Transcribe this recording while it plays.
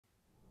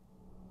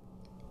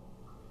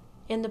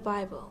In the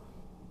Bible,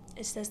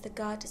 it says that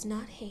God does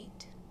not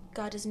hate,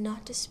 God does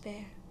not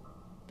despair,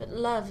 but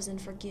loves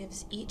and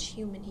forgives each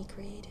human he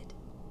created.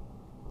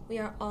 We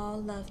are all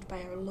loved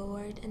by our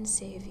Lord and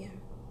Savior.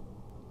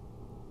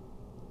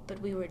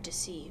 But we were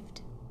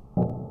deceived.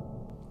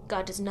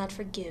 God does not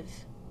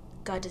forgive.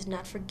 God does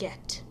not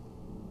forget.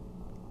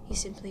 He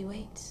simply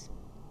waits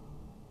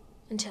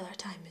until our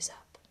time is up.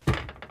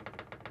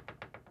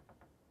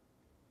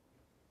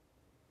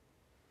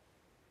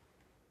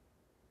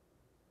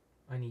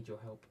 I need your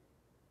help.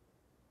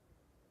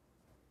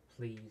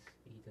 Please,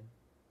 Eden.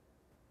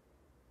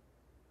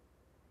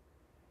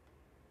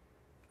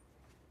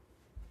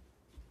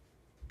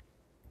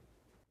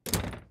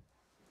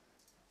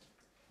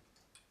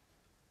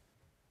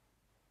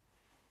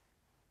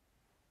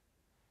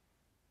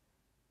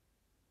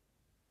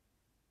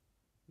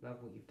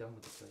 Love what you've done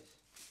with the place.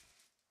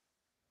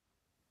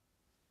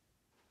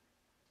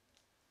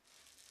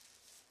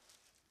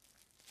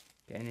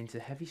 Getting into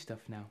heavy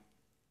stuff now.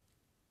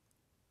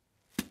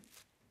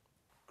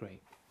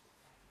 Great.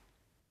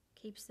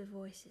 Keeps the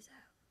voices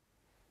out.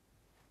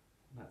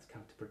 That's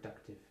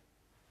counterproductive.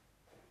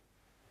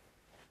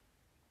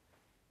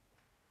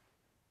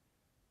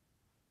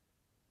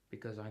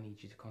 Because I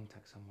need you to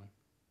contact someone.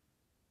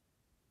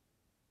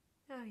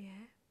 Oh,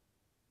 yeah?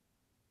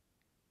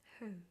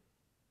 Who?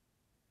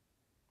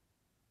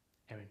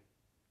 Erin.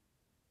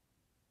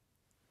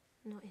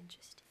 Not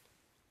interested.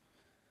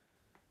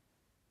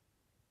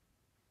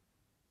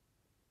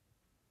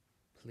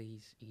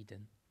 Please,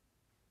 Eden.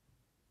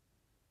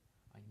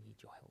 I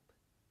need your help.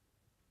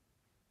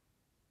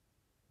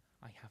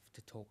 I have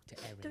to talk to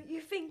Erin. Don't you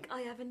think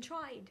I haven't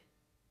tried?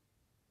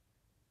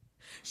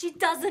 She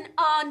doesn't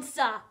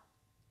answer!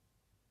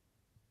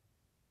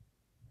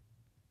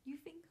 You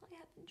think I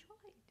haven't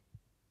tried?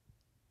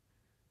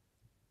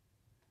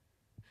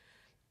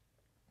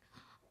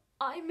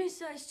 I miss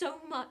her so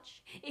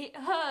much. It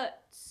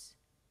hurts.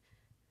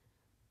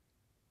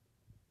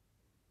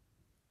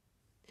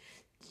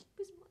 She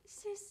was my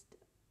sister.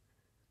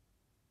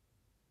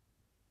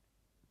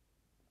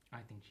 I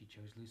think she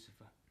chose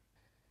Lucifer.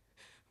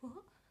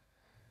 What?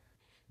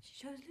 She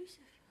chose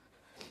Lucifer.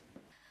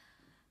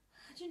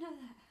 How'd you know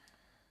that?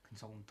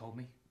 Consultant told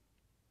me.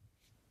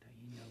 Don't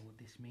you know what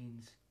this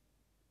means?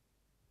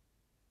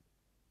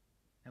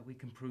 That we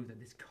can prove that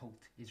this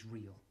cult is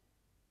real.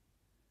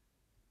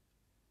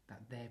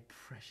 That their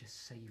precious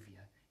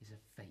saviour is a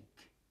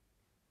fake.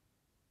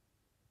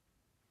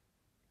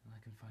 And I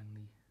can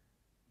finally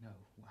know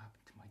what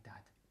happened to my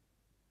dad.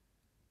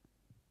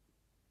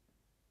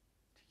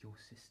 To your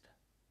sister.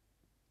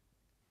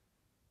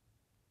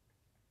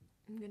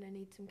 I'm gonna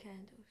need some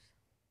candles.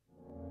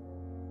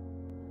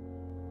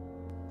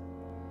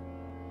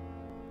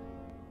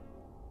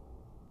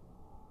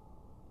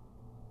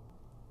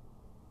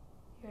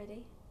 You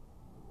ready?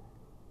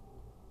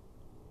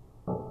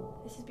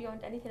 This is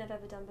beyond anything I've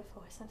ever done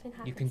before. Something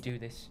happens. You can do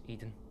this,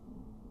 Eden.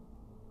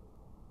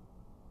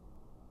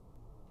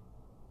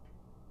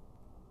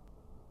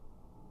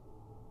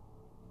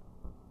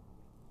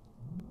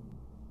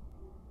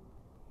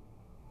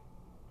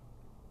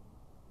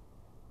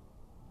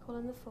 Call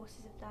on the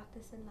forces of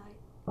darkness and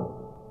light.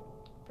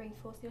 Bring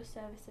forth your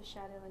service of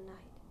shadow and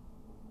night.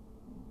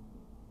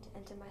 To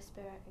enter my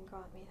spirit and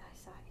grant me thy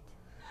sight.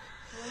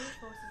 Call on the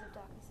forces of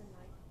darkness and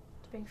light.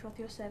 To bring forth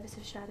your service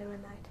of shadow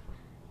and night.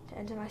 To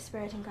enter my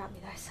spirit and grant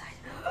me thy sight.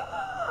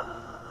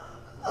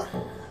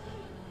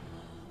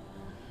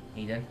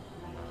 Eden.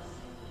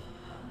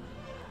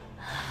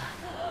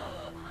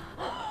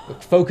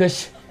 Look,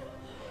 focus.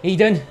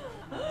 Eden.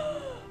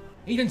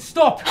 Eden,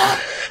 stop!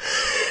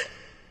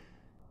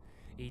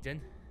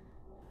 Eden.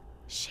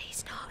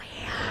 She's not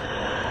here.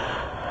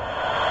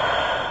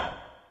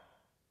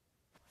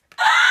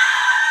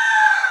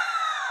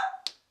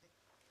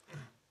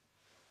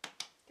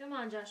 Come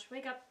on, Josh,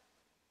 wake up.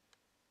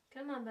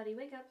 Come on, buddy,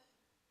 wake up.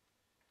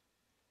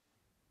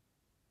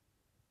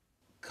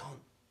 Can't.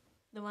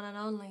 The one and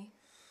only.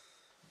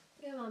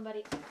 Come on,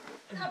 buddy.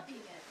 Up you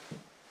get.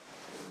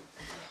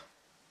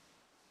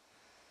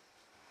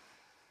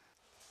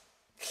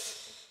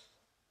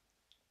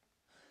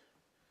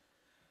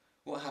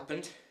 What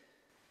happened?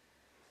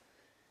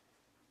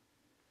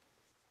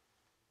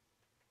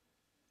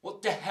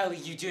 What the hell are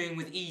you doing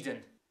with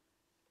Eden?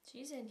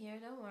 She's in here,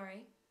 don't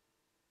worry.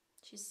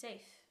 She's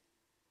safe.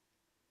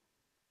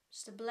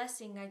 Just a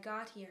blessing I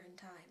got here in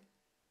time.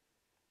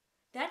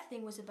 That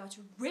thing was about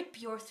to rip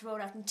your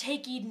throat out and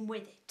take Eden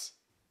with it.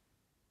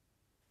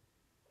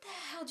 What the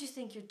hell do you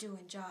think you're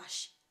doing,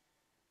 Josh?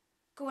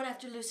 Going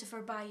after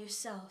Lucifer by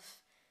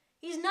yourself.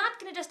 He's not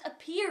gonna just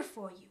appear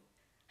for you.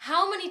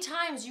 How many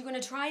times are you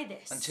gonna try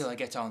this? Until I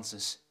get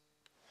answers.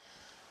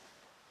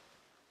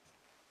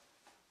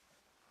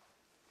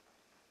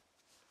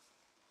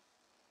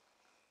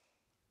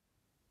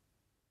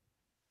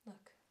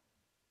 Look,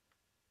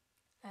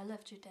 I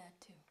loved your dad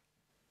too.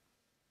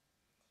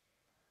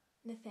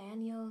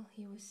 Nathaniel,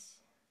 he was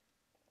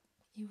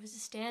a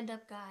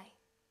stand-up guy.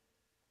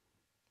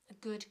 A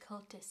good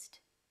cultist.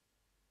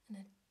 And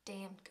a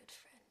damn good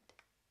friend.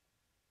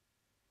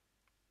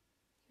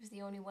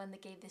 the only one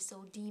that gave this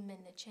old demon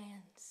a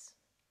chance.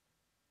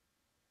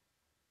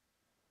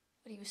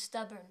 But he was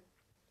stubborn,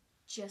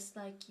 just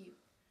like you.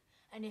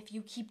 And if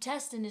you keep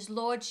testing his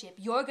lordship,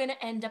 you're gonna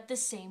end up the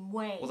same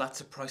way. Well,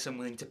 that's a price I'm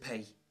willing to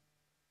pay.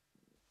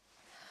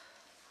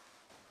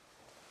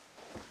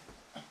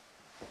 How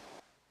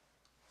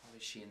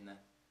is she in there?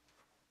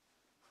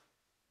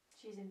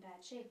 She's in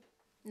bad shape.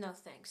 No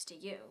thanks to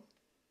you.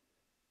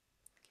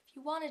 If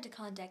you wanted to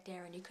contact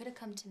Aaron, you could have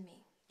come to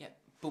me. Yeah,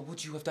 but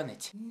would you have done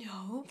it?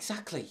 No.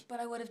 Exactly. But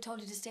I would have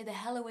told you to stay the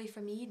hell away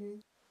from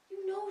Eden.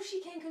 You know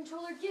she can't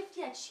control her gift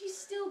yet. She's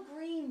still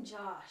green,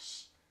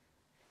 Josh.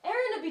 Erin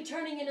will be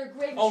turning in her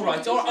grave. All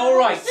right.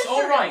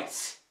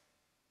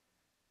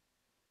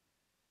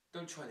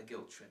 Don't try the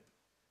guilt trip.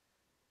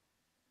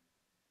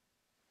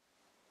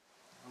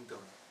 I'm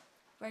going.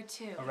 Where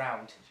to?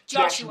 Around.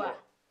 Joshua!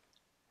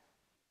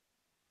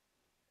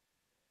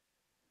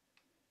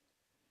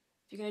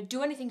 If you're gonna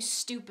do anything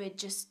stupid,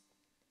 just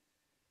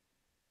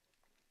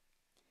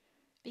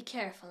be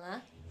careful,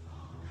 huh?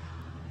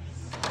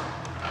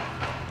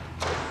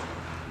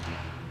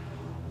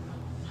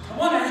 Come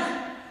on,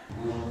 Aaron.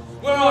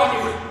 Where are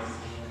you?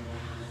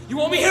 You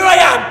want me? Here I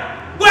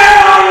am! Where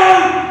are you?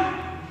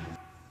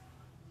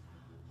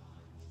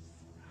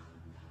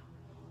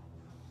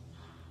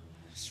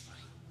 That's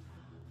right.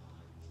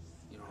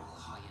 You're all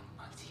high and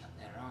mighty up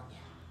there, aren't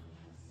you?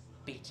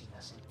 Beating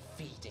us and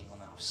feeding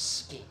on our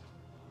skin.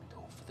 And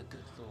all for the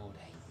good Lord,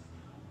 eh?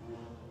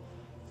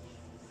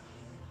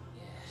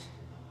 Yeah.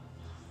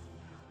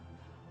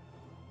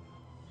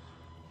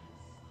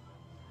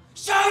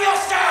 Show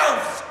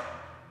yourselves!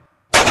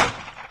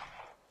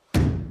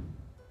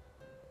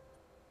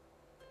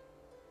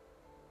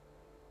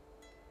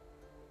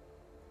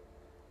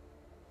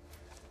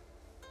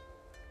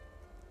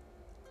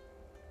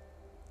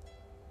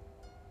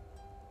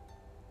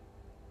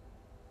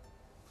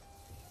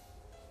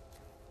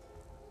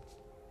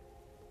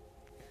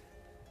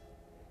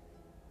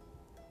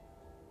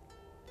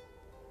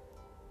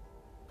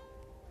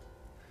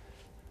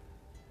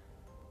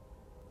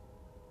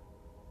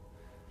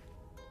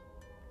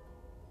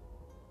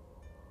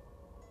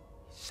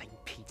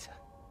 St. Peter.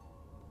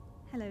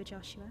 Hello,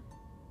 Joshua.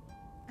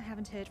 I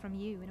haven't heard from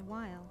you in a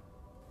while.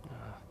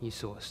 You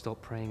sort of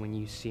stop praying when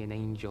you see an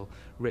angel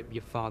rip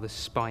your father's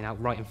spine out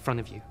right in front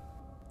of you.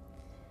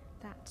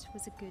 That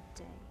was a good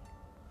day.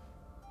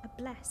 A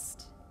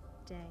blessed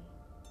day.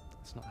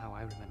 That's not how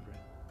I remember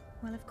it.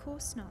 Well, of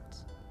course not.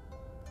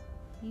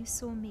 You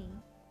saw me,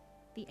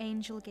 the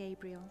angel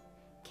Gabriel,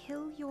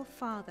 kill your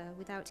father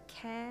without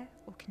care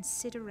or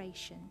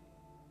consideration.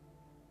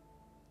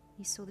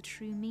 You saw the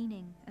true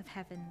meaning of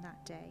heaven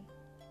that day.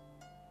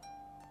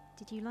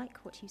 Did you like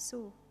what you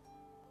saw?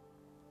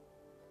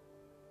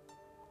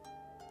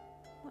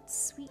 What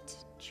sweet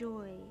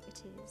joy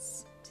it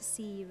is to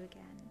see you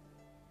again.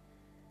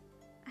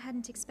 I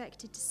hadn't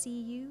expected to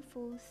see you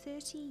for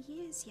 30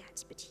 years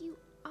yet, but you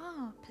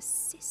are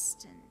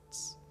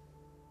persistent.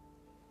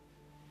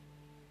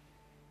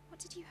 What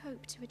did you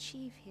hope to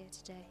achieve here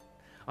today?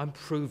 I'm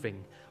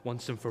proving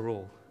once and for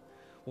all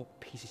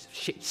what pieces of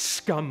shit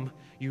scum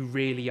you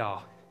really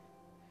are.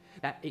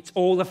 That it's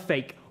all a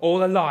fake,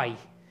 all a lie.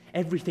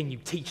 Everything you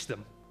teach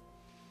them.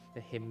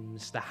 The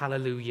hymns, the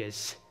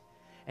hallelujahs,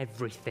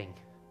 everything.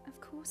 Of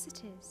course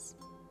it is.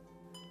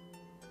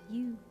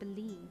 You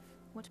believe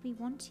what we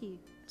want you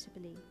to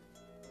believe.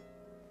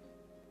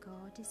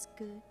 God is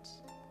good,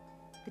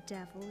 the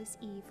devil is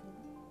evil.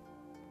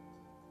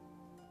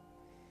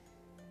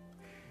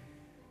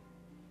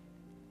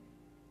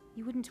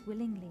 You wouldn't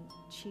willingly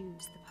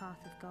choose the path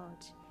of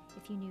God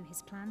if you knew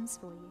his plans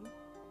for you,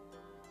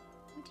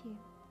 would you?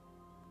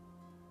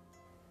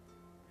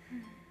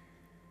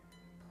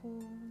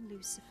 Poor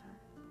Lucifer.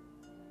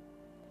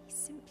 He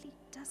simply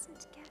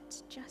doesn't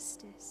get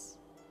justice.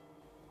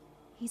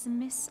 He's a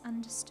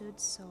misunderstood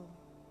soul,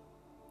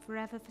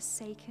 forever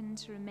forsaken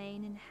to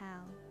remain in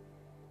hell,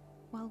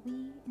 while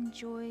we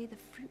enjoy the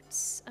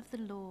fruits of the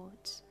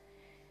Lord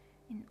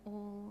in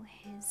all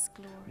his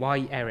glory.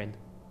 Why Erin?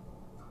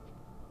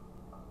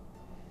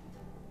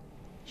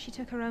 She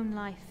took her own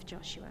life,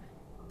 Joshua.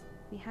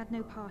 We had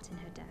no part in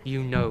her death.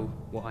 You know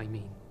what I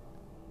mean.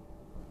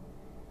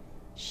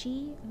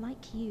 She,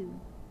 like you,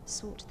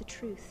 sought the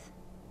truth,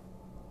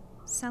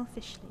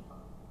 selfishly.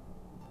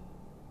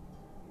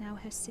 Now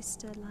her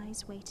sister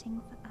lies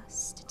waiting for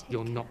us to take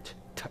You're her. not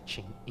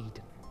touching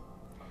Eden.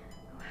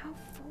 Oh, how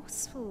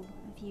forceful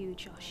of you,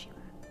 Joshua.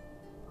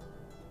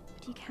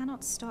 But you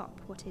cannot stop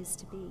what is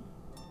to be.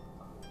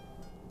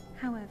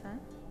 However,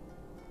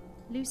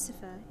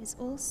 Lucifer is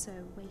also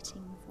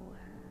waiting for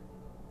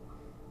her.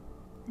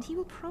 And he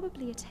will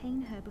probably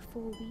attain her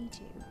before we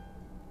do.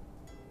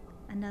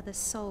 Another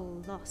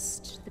soul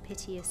lost to the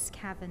piteous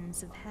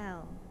caverns of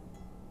hell.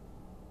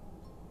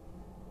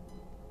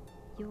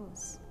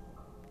 Yours,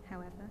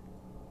 however,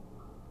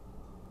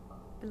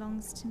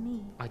 belongs to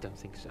me. I don't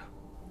think so.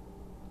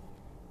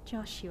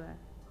 Joshua,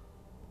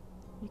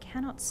 you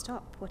cannot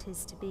stop what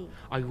is to be.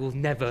 I will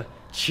never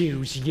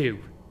choose you.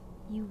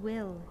 You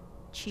will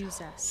choose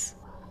us.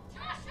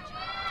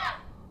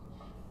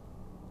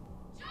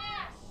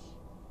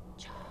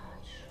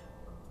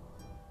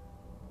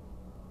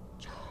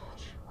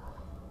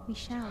 We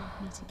shall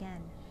meet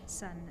again,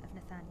 son of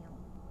Nathaniel.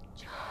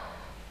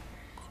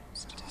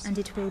 And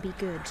it will be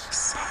good.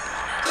 It's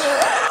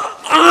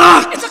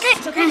okay,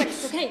 buddy.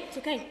 It's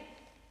okay.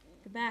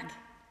 You're back.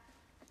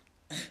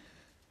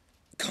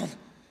 Come.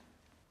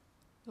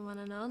 The one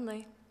and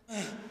only.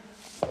 Come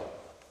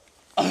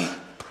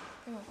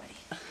on, buddy.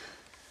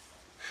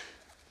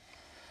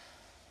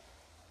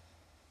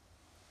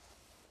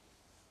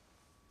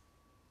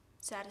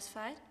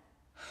 Satisfied?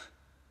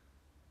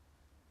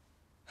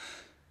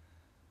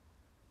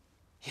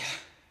 Yeah.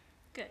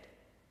 Good.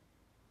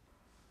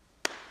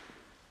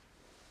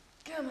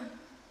 Come on.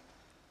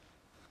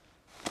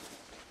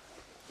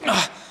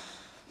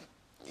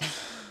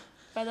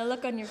 By the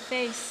look on your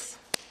face,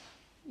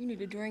 you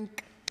need a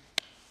drink.